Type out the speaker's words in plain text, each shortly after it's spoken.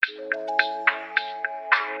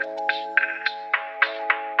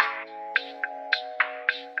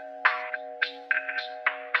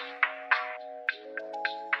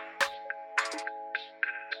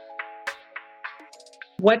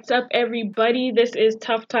What's up, everybody? This is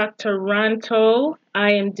Tough Talk Toronto.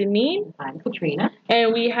 I am Deneen. I'm Katrina.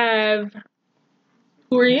 And we have...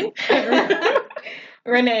 Who are you?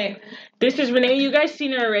 Renee. This is Renee. You guys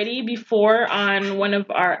seen her already before on one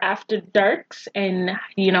of our After Darks. And,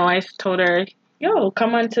 I told her,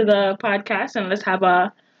 come onto the podcast and let's have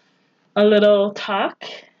a little talk.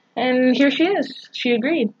 And here she is. She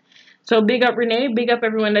agreed. So big up Renee. Big up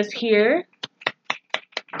everyone that's here.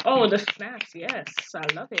 Oh, the snaps. Yes. I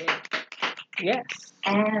love it. Yes.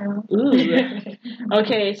 Ooh.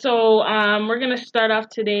 Okay, so we're going to start off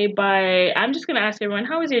today by... I'm just going to ask everyone,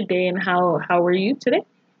 how was your day and how were you today?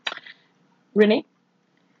 Renee?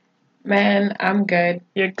 Man, I'm good.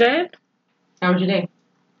 You're good? How was your day?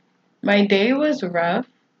 My day was rough,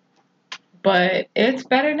 but it's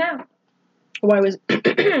better now. Why was...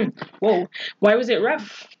 Whoa. Why was it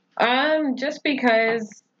rough? Just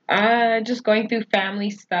because just going through family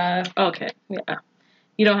stuff. Okay, yeah.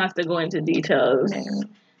 You don't have to go into details.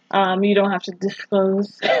 You don't have to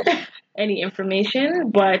disclose any information,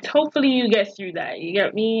 but hopefully you get through that. You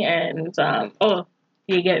get me? And,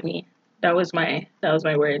 you get me. That was my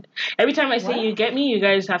word. Every time I say you get me, you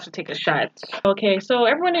guys have to take a shot. Okay, so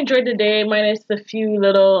everyone enjoyed the day, minus the few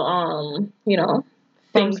little,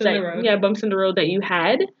 things Bumps in the road. Yeah, bumps in the road that you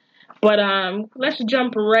had. But let's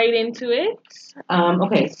jump right into it.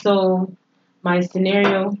 Okay, so my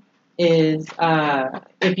scenario is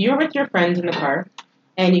if you're with your friends in the car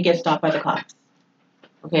and you get stopped by the cops,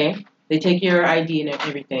 okay? They take your ID and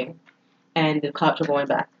everything, and the cops are going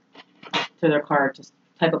back to their car to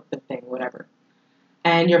type up the thing, whatever.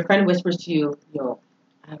 And your friend whispers to you, yo,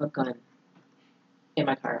 I have a gun in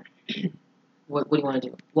my car. What do you want to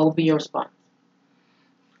do? What will be your response?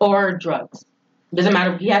 Or drugs. Doesn't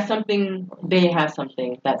matter. He has something, they have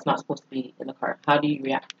something that's not supposed to be in the car. How do you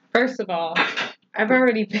react? First of all, I've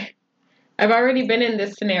already been in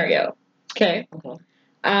this scenario. Okay.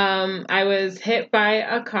 I was hit by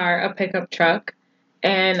a pickup truck,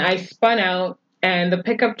 and I spun out, and the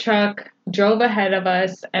pickup truck drove ahead of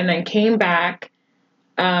us and then came back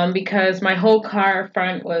because my whole car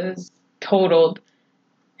front was totaled.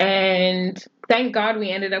 And thank God we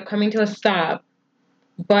ended up coming to a stop.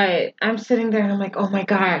 But I'm sitting there and I'm like, oh my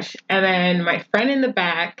gosh. And then my friend in the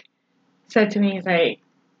back said to me, he's like,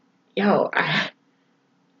 yo, I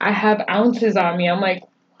have ounces on me. I'm like,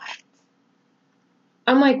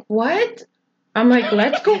 what? I'm like,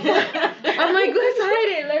 let's go. I'm like, let's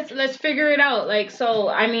hide it. Let's figure it out. Like, so,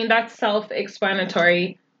 I mean, that's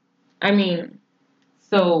self-explanatory. I mean.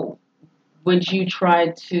 So, would you try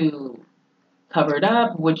to cover it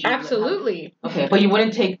up? Would you? Absolutely. Okay, but you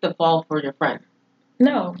wouldn't take the fall for your friend?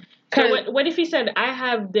 No. So what if he said, I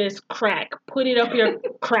have this crack, put it up your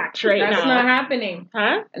crotch right now? That's not happening.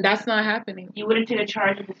 Huh? That's not happening. You wouldn't take a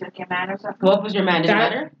charge if it's like your man or something? What was your man? Did it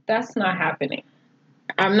matter? That's not happening.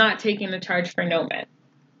 I'm not taking the charge for no man.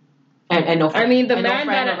 And no friend? I mean, no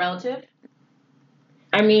friend or relative?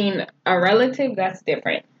 I mean, a relative, that's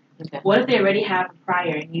different. Okay. What if they already have a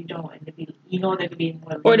prior and you don't, and there could be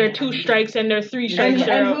more? Or they're 2 strikes and they're 3 strikes.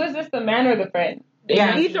 And who is this, the man or the friend?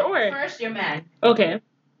 Yeah. Either or. First, your man. Okay.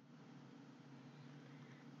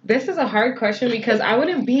 This is a hard question because I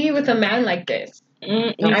wouldn't be with a man like this.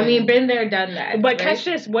 Mm-hmm. I mean, been there, done that. But catch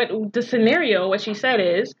this, what she said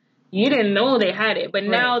is, you didn't know they had it, but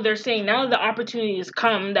now they're saying now the opportunity has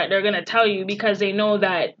come that they're going to tell you because they know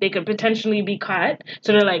that they could potentially be caught.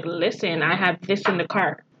 So they're like, listen, I have this in the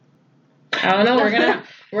car. I don't know.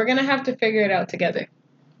 We're gonna have to figure it out together.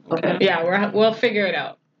 Okay. Yeah, we'll figure it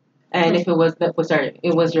out. And if it was it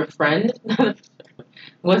was your friend.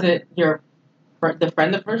 Was it the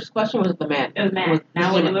friend? The first question was it the man? It was man.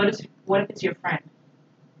 Now, what if it's your friend?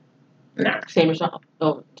 Nah. Same response.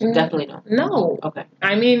 Oh, definitely no. No. Okay.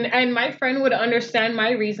 I mean, and my friend would understand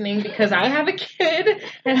my reasoning because I have a kid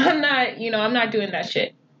and I'm not doing that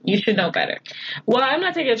shit. You should know better. Well, I'm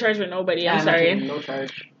not taking a charge with nobody. I'm sorry. No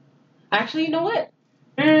charge. Actually, you know what?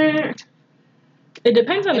 It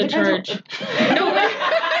depends on the charge.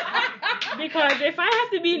 Because if I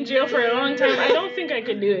have to be in jail for a long time, I don't think I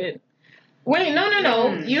could do it. Wait,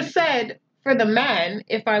 no. You said for the man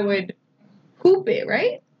if I would hoop it,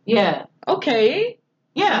 right? Yeah. Okay.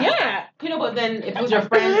 Yeah. But then if it was your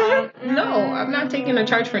friend, no, I'm not taking a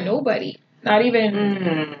charge for nobody. Not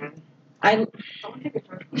even. Don't take a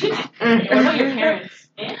charge. What about your parents?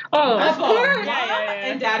 Oh, of course. Yeah.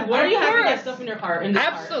 And Dad, why are you having that stuff in your car?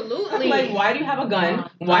 Absolutely. Like, why do you have a gun?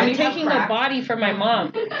 Why I'm do you taking the body for my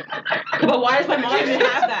mom. But why does my mom even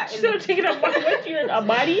have that? Still taking a body with you? A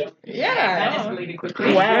body? Yeah. That escalated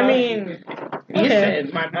quickly. Wow. I mean, you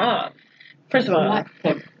said my mom. First of all, what?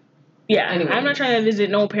 yeah. Anyway. I'm not trying to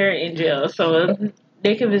visit no parent in jail, so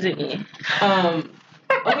They can visit me.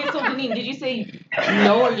 Okay, so Denise, did you say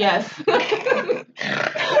no or yes?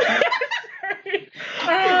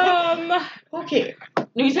 Okay.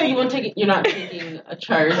 No, you said you won't take it. You're not taking a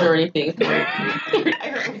charge or anything. So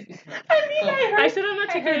I said I'm not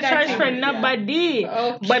taking a heard that charge too. for nobody.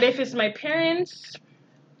 Oh, But if it's my parents,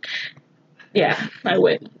 yeah, I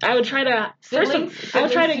would. I would try to. First of, I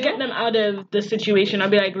would try to get them out of the situation. I'll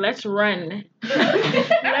be like, let's run.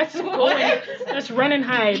 Let's go. Let's run and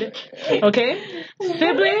hide. Okay?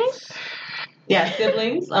 Siblings. yeah,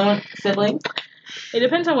 siblings. I want siblings. It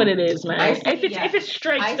depends on what it is, man. I say If it's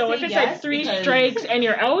strikes I though, say if it's yes like 3 because- strikes and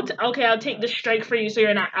you're out, okay, I'll take the strike for you so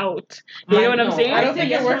you're not out. You know what I'm saying? I don't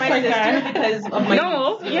think it works like that. because of my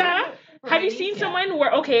No, niece, yeah. Have you seen someone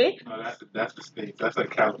where okay, No, that's the States. That's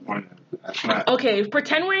like California. That's not. okay,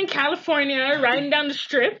 pretend we're in California riding down the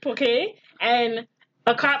strip, okay, and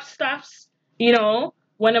a cop stops, you know,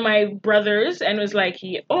 one of my brothers and was like,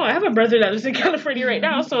 I have a brother that lives in California right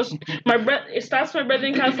now, so it stops my brother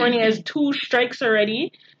in California has 2 strikes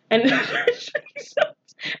already, and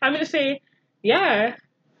I'm gonna say, yeah,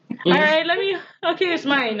 all right, okay, it's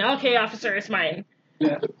mine, okay, officer, it's mine.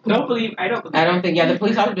 Yeah. Don't believe. I don't. I don't think. Yeah, the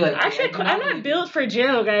police officer would be like. Actually, I'm not built for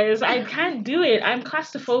jail, guys. I can't do it. I'm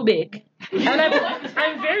claustrophobic. And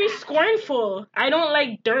I'm very scornful. I don't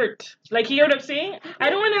like dirt. Like, you know what I'm saying? I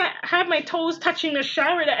don't want to have my toes touching the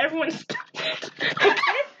shower that everyone's touched. Okay?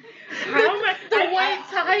 The white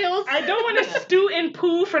tiles. I don't want to stew in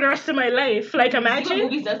poo for the rest of my life. Like, imagine.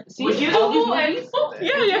 Would you go and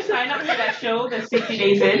Yeah. sign up for that show, the 60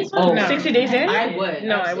 Days In? Oh, No. 60 days in? I would.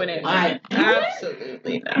 No, I wouldn't.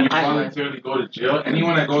 Absolutely You not. voluntarily go to jail.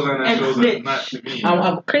 Anyone that goes on that And show snitch. is not to me.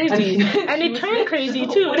 I'm Crazy. I'm- And they turn crazy,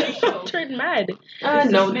 too. They turn mad.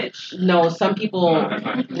 no. Some people. No, that's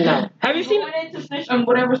not. No. Have you seen... Going to snitch on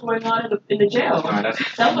whatever's going on in the jail. Nah, That's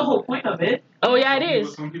the whole point of it. Oh, yeah, it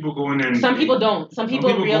is. Some people go in there. And, Some people don't. Some people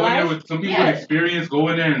go in there realize. with some people with experience go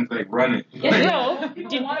in there and like run it. No.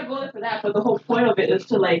 People want to go there for that, but the whole point of it is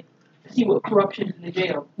to like see what corruption is in the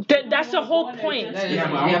jail. That's the whole point. That is- Yeah,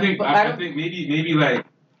 but I don't think. but I think maybe like,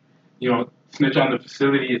 you know, snitch on the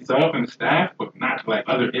facility itself and the staff, but not like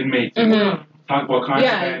other inmates. Mhm. Talk about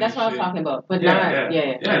contraband. Yeah, that's what I was talking about. But Yeah, not.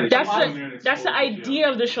 yeah. Yeah. they That's go in there and That's the expose it, idea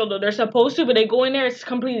of the show, though. They're supposed to, but they go in there, it's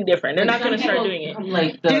completely different. They're not going to start doing it.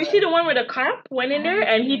 Like Did you see the one where the cop went in there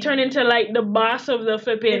and he turned into like the boss of the Is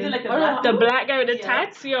flipping, it like the black guy with the Yeah.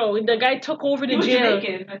 tats? Yo, the guy took over He the was jail.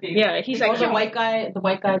 Jamaican, I think. Yeah, he's like, the yo, white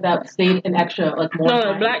guy that stayed an extra like more. no, the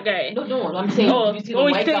time. black guy. No, I'm saying. Oh, did you see oh, the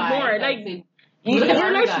he white stayed guy more, that like, stayed- Your the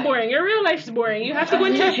army life's guy. boring. Your real life's boring. You have to go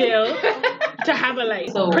into jail to have a life.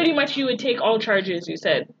 So- Pretty much, you would take all charges. You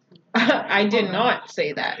said, I did not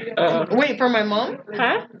say that. Wait, for my mom?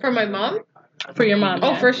 huh? For my mom? For your mom?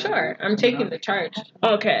 Oh, for sure. I'm taking the charge.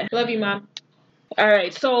 Okay. Love you, Mom. All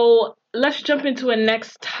right. So let's jump into a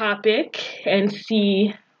next topic and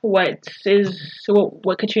see what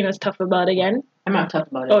Katrina's tough about again. I'm not tough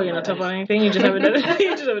about it. Oh, you're not tough about anything. You just have another.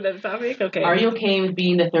 You just have another topic. Okay. Are you okay with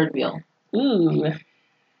being the third wheel, Ooh.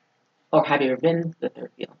 or have you ever been the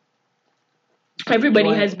third wheel? Everybody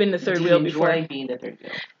Enjoy- has been the third Do wheel you before. enjoy being the third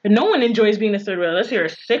wheel. No one enjoys being the third wheel unless you're a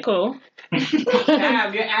sicko.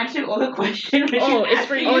 Damn, you're answering all the questions. Oh, it's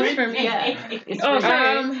for Oh, you? it's for me. Yeah. It's Oh, for-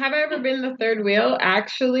 sorry. Have I ever been the third wheel?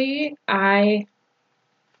 Actually, I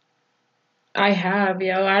have,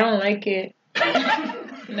 yo. I don't like it.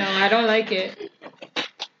 No, I don't like it.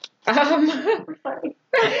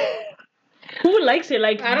 Who likes it?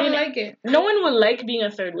 Like, I don't like it. No one would like being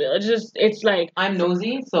a third wheel. It's like, I'm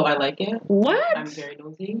nosy, so I like it. what? I'm very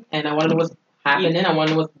nosy, and I want to know what's happening. I want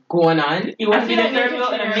to know what's going on. You want I to be feel the like third wheel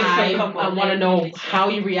and a mixed I couple. want to know how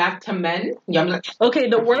you react to men. Yeah, I'm like, Okay,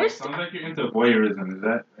 the worst. Sounds like you're into voyeurism. Is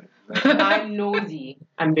that? I'm nosy.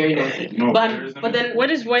 I'm very nosy. No, But then What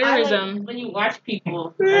is I like voyeurism? when you watch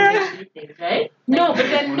people do things, right? no, but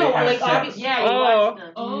then no, When they have like sex. obviously. Yeah, you Oh. watch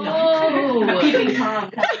them. Oh. Peeping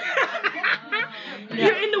Tom.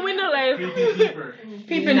 You're in the window life.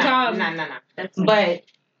 Peeping Tom. Nah. But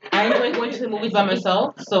I enjoy going to the movies by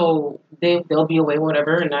myself, so they'll be away,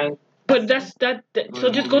 whatever, and I. But so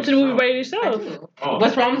just go to the movie by yourself. Oh,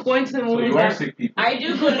 What's wrong with going to the so movies? you are sick people. I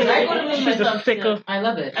do go to the movies She's a myself. sicko. too. I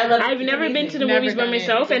love it. I love it. I've never been to the Never movies by done it.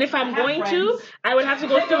 myself, and if I'm I have going to, friends. I would have to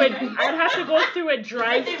go through it. I'd have to go through a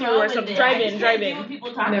drive-through or something. Drive-in. Never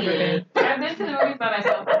been. I've been to the movies by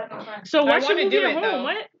myself. I have no friends. So watch I a wanna movie do at it, home. though.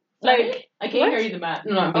 What? Like, Like, I can't hear you, the mat.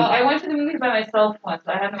 No, I'm oh, I went to the movies by myself once,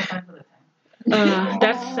 but I had no friends at the time.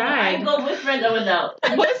 that's I sad. go with friends or without.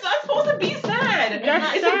 But it's not supposed to be sad.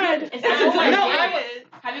 That's sad. It's not No, no,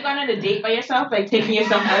 Have you gone on a date by yourself? Like taking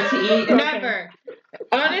yourself out to eat? Never.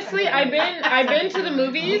 Honestly, I've been to the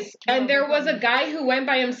movies, and there was a guy who went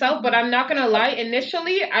by himself. But I'm not gonna lie.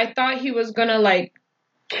 Initially, I thought he was gonna like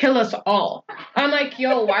kill us all. I'm like,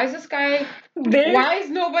 yo, why is this guy? Why is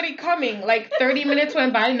nobody coming? Like 30 minutes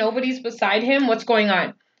went by, nobody's beside him. What's going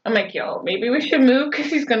on? I'm like, yo, maybe we should move because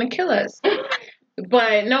he's gonna kill us.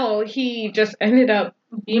 But no, he just ended up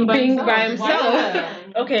being by himself. Wow.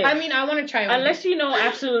 Okay. I mean, I want to try one. Unless you know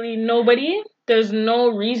absolutely nobody, there's no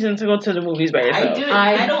reason to go to the movies by yourself.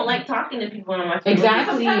 I don't like talking to people on my phone.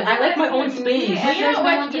 Exactly. I like my own space. You know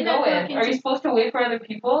what to go with. Are you supposed to wait for other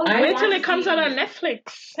people? Wait till it comes out on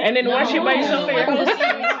Netflix and then watch it by yourself at your house.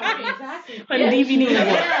 Exactly. On DVD.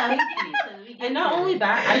 Yeah. And not only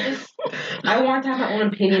that, I want to have my own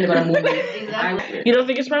opinion about a movie. Exactly. You don't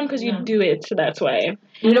think it's wrong because you do it, so that's why.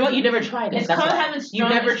 You know what? You never tried it. It's That's called why. having You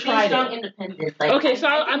never tried strong it. independence. Like, Okay, so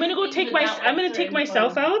I I'm gonna go take my without, I'm gonna like, take certain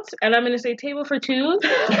myself clothes. out and I'm gonna say table for two,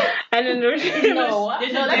 and then there's No,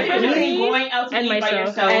 There's no like, difference me between going out to and eat by myself.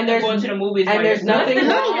 yourself And and there's- going to the movies by And there's yourself. nothing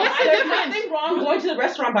No, wrong. what's the There's difference? nothing wrong going to the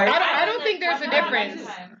restaurant by yourself. I don't think there's a difference.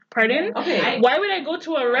 Pardon? Okay. Why would I go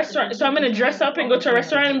to a restaurant? So I'm gonna dress up and go to a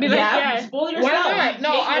restaurant and be like, Yeah, yeah. spoil yourself. Why not?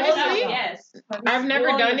 No, honestly, Yes. I've never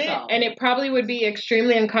Spoil done yourself. it, and it probably would be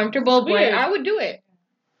extremely uncomfortable, but Weird. I would do it.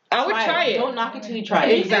 I would try it. Don't knock it till you try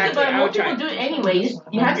Exactly. it. Exactly. But I most would try. people do it anyways.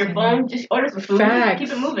 You have your phone, just order some food, Facts. keep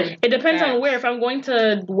it moving. It depends Facts. on where. If I'm going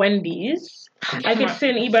to Wendy's, I could sit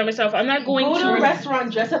and eat by myself. I'm not going Go to a to.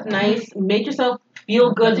 restaurant, dress up nice, make yourself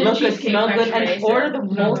feel good, Did look good, Cheesecake smell good, Factory and order the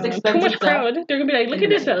most Too expensive much stuff. crowd. They're gonna be like, look at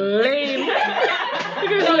this lame. Look at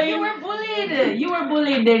this No, you lame. were bullied. You were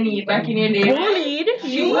bullied, Denny, back in your day. Bullied.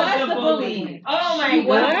 She was the bully. Oh my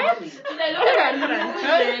What? god. She's like, look at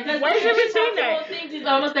her. Why is everyone saying that? She's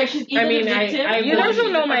almost like she's I mean, either the victim. I You guys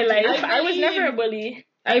don't know my life. I I was believe- never a bully.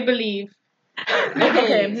 I believe.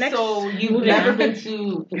 Okay, next. So you've Moving never on. been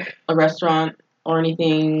to a restaurant or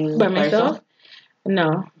anything By myself?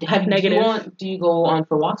 No. Negative. Do you go on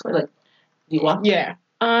for walks? Or like, do you walk? Yeah.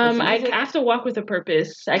 I have to walk with a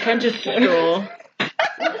purpose. I can't just stroll.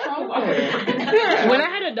 When I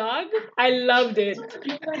had a dog, I loved it.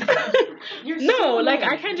 No, like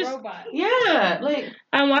I can't just. Yeah, like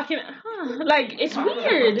I'm walking. Like it's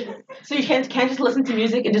weird. so you can't just listen to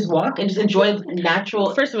music and just walk and just enjoy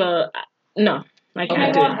natural. First of all, no, I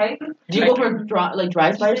can't Okay. do it. Do you go for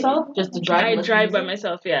drives by yourself? Just to drive? I and listen to drive by music?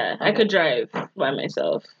 myself. Yeah, I could drive by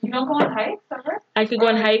myself. You don't go on hikes ever? I could go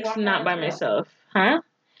on Or hikes walk not on by a trail? myself. Huh?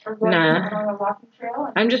 Or go Nah. on a walking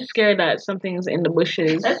trail? I'm just scared that something's in the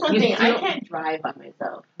bushes. That's one You thing. I still- can't drive by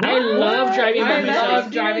myself. I love driving by I myself.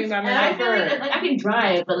 love driving by And I feel myself. like I can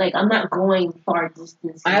drive, but like I'm not going far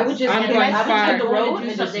distances. I would just I'm I going would far. hit the road do and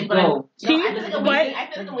just something, but I- go. See, I feel like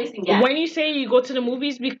I'm but wasting gas. when you say you go to the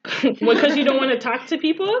movies because you don't want to talk to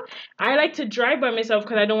people, I like to drive by myself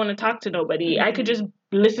because I don't want to talk to nobody. I could just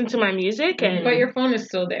listen to my music and But your phone is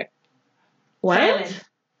still there. what? Silent.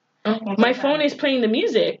 My phone is playing the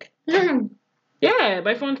music. Yeah,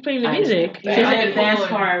 my phone's playing the music. She's in a dance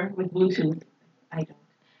car with Bluetooth. I don't.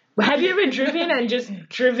 Have you ever driven and just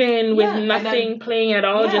driven with Yeah, and nothing playing at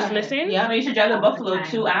all, just Yeah. listen? Yeah. I used to drive to Buffalo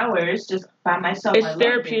 2 hours just by myself. It's I loved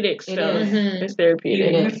therapeutic It still. is. Mhm. It's It.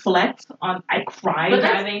 therapeutic. You reflect on. I cried But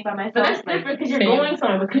that's- driving by myself. But that's like, different because you're same. going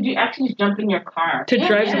somewhere. But could you actually just jump in your car? To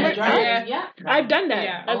drive yeah, somewhere? drive. Yeah. I've done that.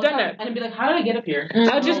 Yeah, I've done that. And I'd be like, how did I get up here?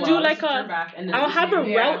 I'll just Oh, do well, like just turn a. back and then I'll just have a leave.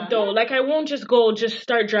 Yeah. route though. Like I won't just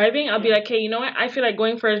start driving. I'll be like, hey, you know what? I feel like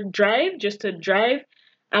going for a drive just to drive.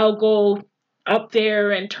 I'll go up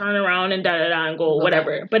there and turn around and da da da and go Okay.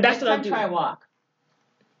 whatever. But that's Next what I'll time, do. try a walk.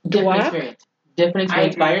 Do Different walk? experience. Different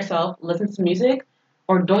experience I by agree. yourself. Listen to music,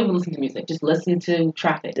 or don't even listen to music. Just listen to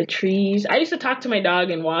traffic The trees. I used to talk to my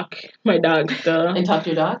dog and walk my dog still. and talk to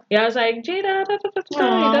your dog. Yeah, I was like, Jada, da, da, da,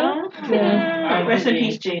 da, da. Yeah. Rest in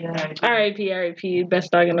peace, Jada. R.I.P. R.I.P.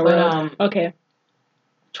 Best dog in the But world. Okay.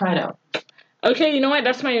 try it out. Okay, you know what?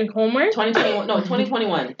 That's my homework. 2021. No,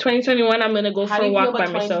 2021. 2021, I'm gonna go How for do a you feel walk by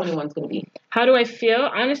about myself. 2021 is going to be? How do I feel?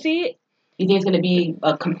 Honestly, You think it's going to be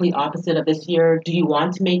a complete opposite of this year? Do you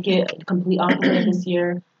want to make it a complete opposite of this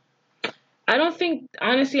year? I don't think.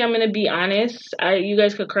 Honestly, I'm gonna be honest. You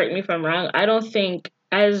guys could correct me if I'm wrong. I don't think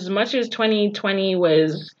as much as 2020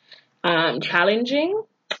 was challenging.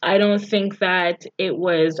 I don't think that it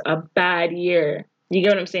was a bad year. You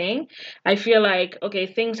get what I'm saying? I feel like, okay,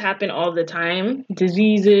 things happen all the time.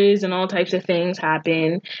 Diseases and all types of things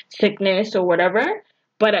happen, sickness or whatever.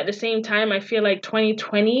 But at the same time, I feel like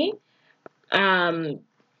 2020,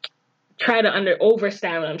 try to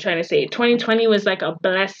overstand what I'm trying to say. 2020 was like a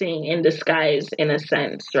blessing in disguise in a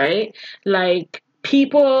sense, right? Like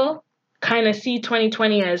people kind of see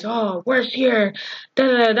 2020 as, oh, worst year, da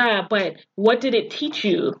da da da. But what did it teach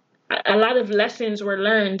you? a lot of lessons were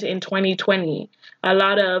learned in 2020. A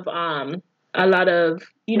lot of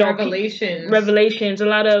revelations, a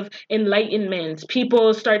lot of enlightenment.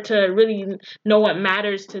 People start to really know what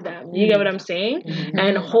matters to them. You get what I'm saying? Mm-hmm.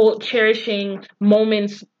 And cherishing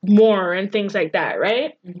moments more and things like that,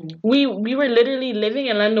 right? Mm-hmm. We were literally living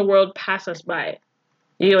and letting the world pass us by.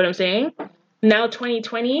 You get what I'm saying? Now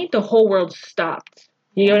 2020, the whole world stopped.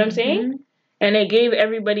 You get what I'm saying? And it gave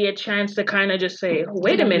everybody a chance to kind of just say,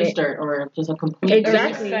 wait a minute. Restart or just a complete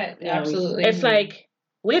Exactly. Reset. Absolutely. It's like,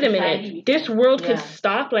 wait a minute. This world could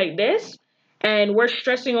stop like this, and we're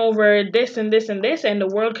stressing over this and this and this, and the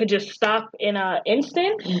world could just stop in an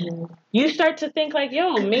instant. Mm-hmm. You start to think like,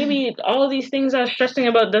 yo, maybe all of these things I was stressing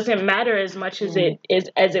about doesn't matter as much as it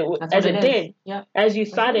did, as you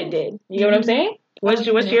thought it did. You know what I'm saying? What's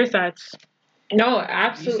your thoughts? No,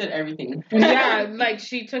 absolutely. You said everything. Yeah, like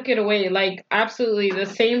she took it away. Like absolutely the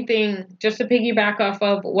same thing. Just to piggyback off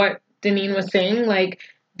of what Deneen was saying, like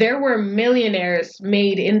there were millionaires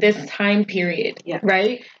made in this time period,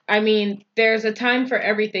 right? I mean, there's a time for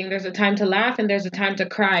everything. There's a time to laugh and there's a time to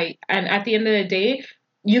cry. And at the end of the day,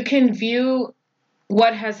 you can view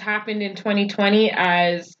what has happened in 2020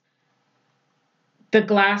 as the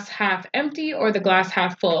glass half empty or the glass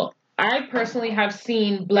half full. I personally have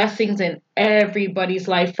seen blessings in everybody's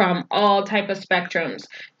life from all type of spectrums,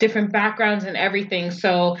 different backgrounds and everything.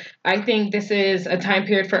 So I think this is a time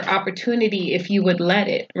period for opportunity if you would let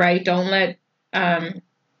it, right? Don't let the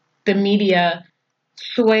media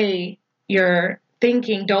sway your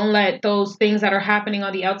thinking. Don't let those things that are happening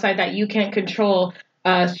on the outside that you can't control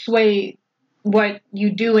sway what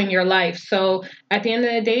you do in your life. So at the end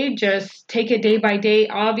of the day, just take it day by day.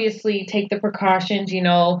 Obviously, take the precautions,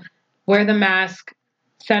 wear the mask,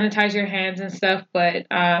 sanitize your hands and stuff, but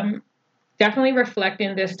definitely reflect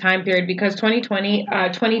in this time period because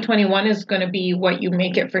 2021 is going to be what you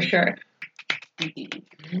make it for sure.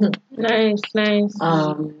 Nice.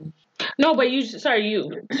 No, but just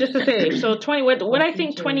to say, so what I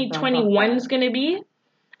think 2021 is going to be,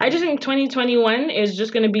 I just think 2021 is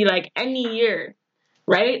just going to be like any year.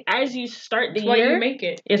 Right? As you start the year, what you make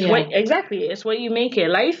it. It's what you make it.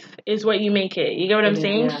 Life is what you make it. You get what I'm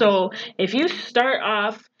saying? Yeah. So if you start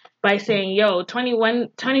off by saying, yo,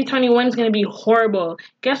 2021 is going to be horrible,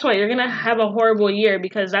 guess what? You're going to have a horrible year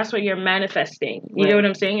because that's what you're manifesting. You get what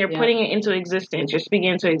I'm saying? You're putting it into existence. You're speaking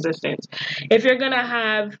into existence. If you're going to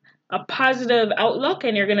have a positive outlook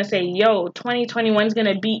and you're going to say, yo, 2021 is going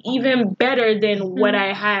to be even better than what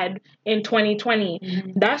I had in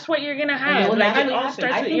 2020. That's what you're going to have. Like it all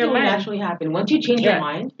starts with your mind. It will naturally happen. Once you change your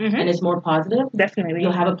mind and it's more positive, definitely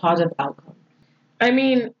you'll have a positive outcome. I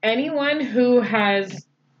mean, anyone who has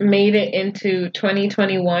made it into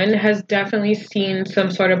 2021 has definitely seen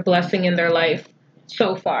some sort of blessing in their life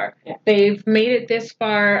so far. They've made it this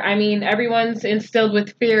far. I mean, everyone's instilled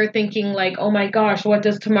with fear, thinking like, oh my gosh, what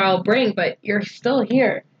does tomorrow bring? But you're still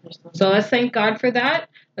here. So let's thank God for that.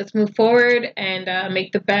 Let's move forward and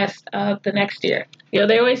make the best of the next year.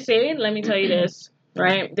 They always say, let me tell you this,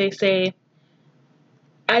 right? They say,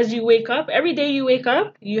 as you wake up, every day you wake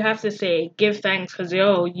up, you have to say, give thanks because,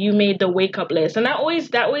 you made the wake up list. And that always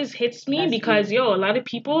hits me because, a lot of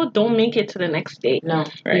people don't make it to the next day. No.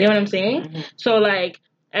 Right? You know what I'm saying? Mm-hmm. So, like,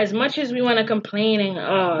 as much as we want to complain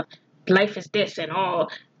and, life is this and all,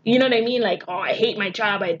 you know what I mean? Like, I hate my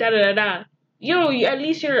job, da-da-da-da. At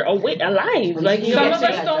least you're alive. Like some of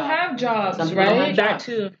us don't have jobs, right? That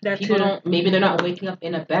too. Maybe they're not waking up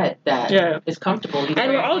in a bed that is comfortable. And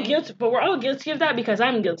we're all guilty, but we're all guilty of that because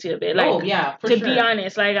I'm guilty of it. Like, to be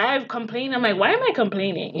honest, like I've complained. I'm like, why am I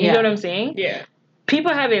complaining? You know what I'm saying? Yeah.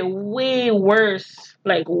 People have it way worse.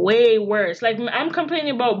 Like way worse. Like I'm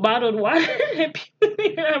complaining about bottled water and people don't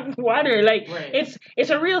even have water. Like it's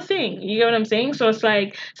a real thing. You get what I'm saying? So it's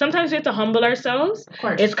like sometimes we have to humble ourselves. Of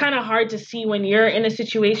course. It's kind of hard to see when you're in a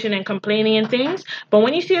situation and complaining and things. But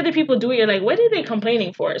when you see other people do it, you're like, what are they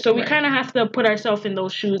complaining for? So we kind of have to put ourselves in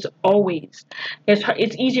those shoes always.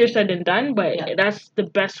 It's easier said than done, but that's the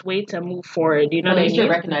best way to move forward. You know what I mean? You're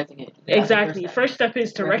recognizing it. Exactly. First step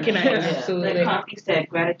is to recognize. Absolutely. Like Coffee said,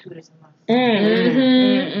 gratitude is a must.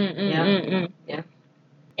 Yeah.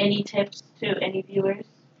 Any tips to any viewers?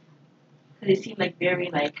 Because they seem like very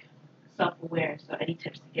self-aware. So any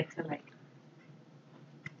tips to get to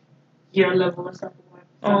your level of self-aware?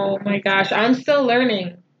 Oh my gosh, I'm still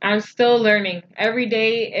learning. Every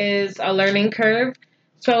day is a learning curve.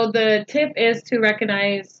 So the tip is to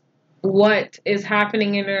recognize what is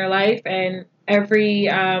happening in your life, and every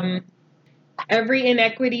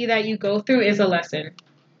inequity that you go through is a lesson.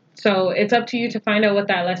 So it's up to you to find out what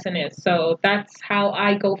that lesson is. So that's how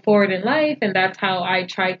I go forward in life, and that's how I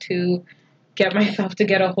try to get myself to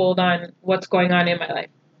get a hold on what's going on in my life.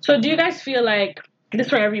 So do you guys feel like, this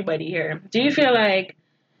for everybody here, do you feel like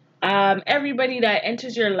everybody that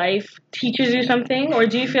enters your life teaches you something, or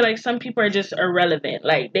do you feel like some people are just irrelevant,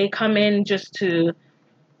 like they come in just to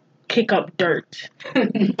kick up dirt?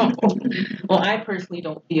 No. Well, I personally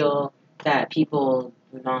don't feel that people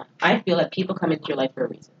do not. I feel that people come into your life for a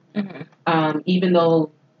reason. Mm-hmm. Even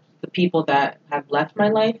though the people that have left my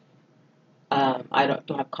life, I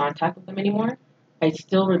don't have contact with them anymore, I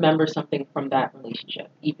still remember something from that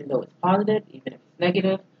relationship. Even though it's positive, even if it's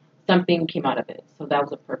negative, something came out of it. So that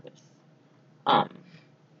was a purpose. How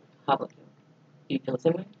about you? Do you feel the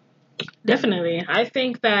same way? Definitely. I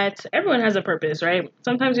think that everyone has a purpose, right?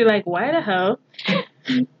 Sometimes you're like, why the hell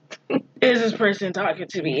is this person talking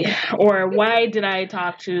to me? Or why did I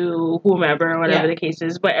talk to whomever, or whatever the case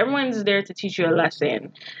is? But everyone's there to teach you a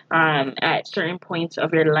lesson at certain points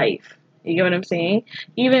of your life. You get what I'm saying?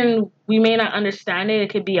 Even we may not understand it.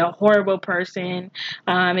 It could be a horrible person.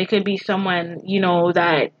 It could be someone,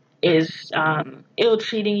 that is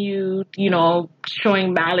ill-treating you,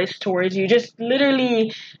 showing malice towards you, just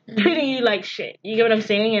literally treating you like shit. You get what I'm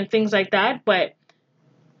saying? And things like that. But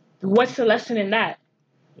what's the lesson in that?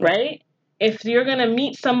 Right? If you're going to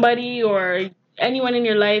meet somebody or anyone in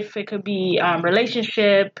your life, it could be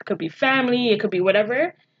relationship, it could be family, it could be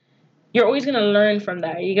whatever, you're always going to learn from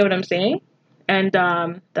that. You get what I'm saying? And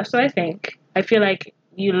that's what I think. I feel like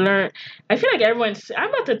you learn. I feel like I'm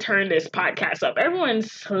about to turn this podcast up.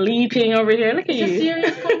 Everyone's sleeping over here. Look at you. It's a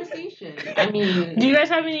serious conversation. I mean, do you guys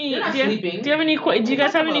have any? You're not do you sleeping. have any? Do you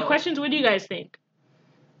guys have any about? questions? What do you guys think?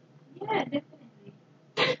 Yeah, definitely.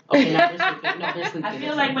 Okay, now they're sleeping. I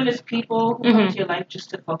feel like when there's people who come into your life just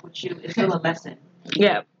to fuck with you, it's still a lesson.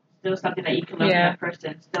 Yeah. Still something that you can learn from that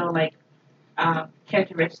person. Still like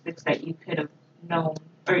characteristics that you could have known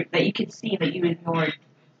or that you could see that you ignored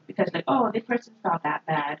because like, oh, this person's not that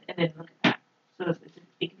bad, and then look at that. So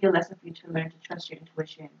it can be a lesson for you to learn to trust your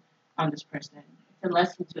intuition on this person. It's a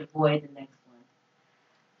lesson to avoid the next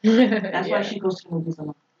one. That's why she goes to the movies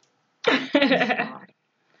alone.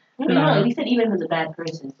 No, you said even if it's a bad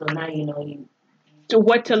person, so now you know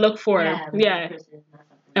what to look for. Yeah.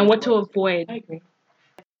 And what to avoid. I agree.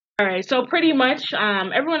 All right, so pretty much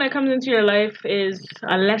everyone that comes into your life is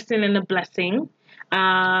a lesson and a blessing.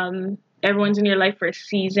 Everyone's in your life for a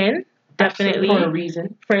season, definitely. For a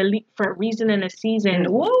reason. For a reason and a season.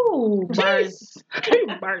 Whoa, bars.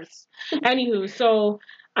 Bars. Anywho, so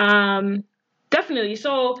definitely.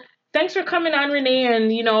 So thanks for coming on, Renee, and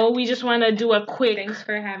we just want to do a quick Thanks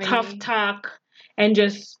for having tough me. talk and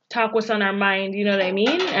just talk what's on our mind, you know what I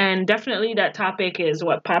mean? And definitely that topic is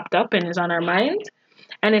what popped up and is on our mind.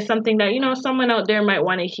 And it's something that, someone out there might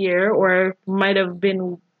want to hear or might have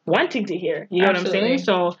been wanting to hear. You know what I'm saying?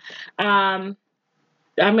 So I'm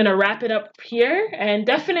going to wrap it up here. And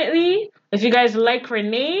definitely, if you guys like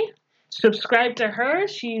Renee, subscribe to her.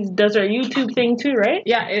 She does her YouTube thing too, right?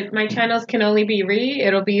 Yeah, my channels can only be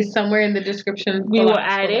It'll be somewhere in the description. We will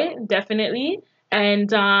add it, definitely.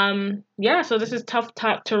 And so this is Tough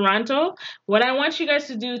Talk Toronto. What I want you guys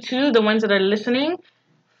to do too, the ones that are listening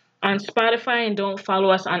on Spotify and don't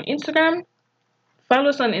follow us on Instagram, follow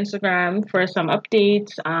us on Instagram for some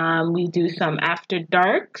updates. We do some after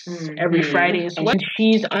darks every Friday as well.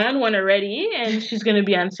 She's on one already, and she's going to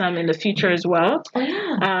be on some in the future as well. Oh,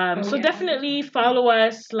 yeah. So definitely follow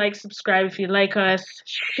us, like, subscribe if you like us,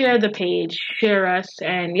 share the page, share us,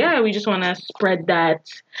 and yeah, we just want to spread that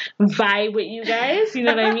vibe with you guys. You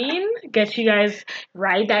know what I mean? Get you guys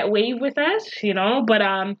ride that wave with us.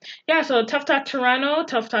 But so Tough Talk Toronto,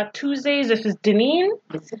 Tough Talk Tuesdays. This is Deneen.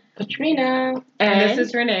 This is Katrina. And this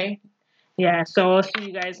is Renee. Yeah, so I'll see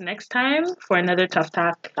you guys next time for another Tough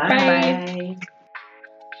Talk. Bye.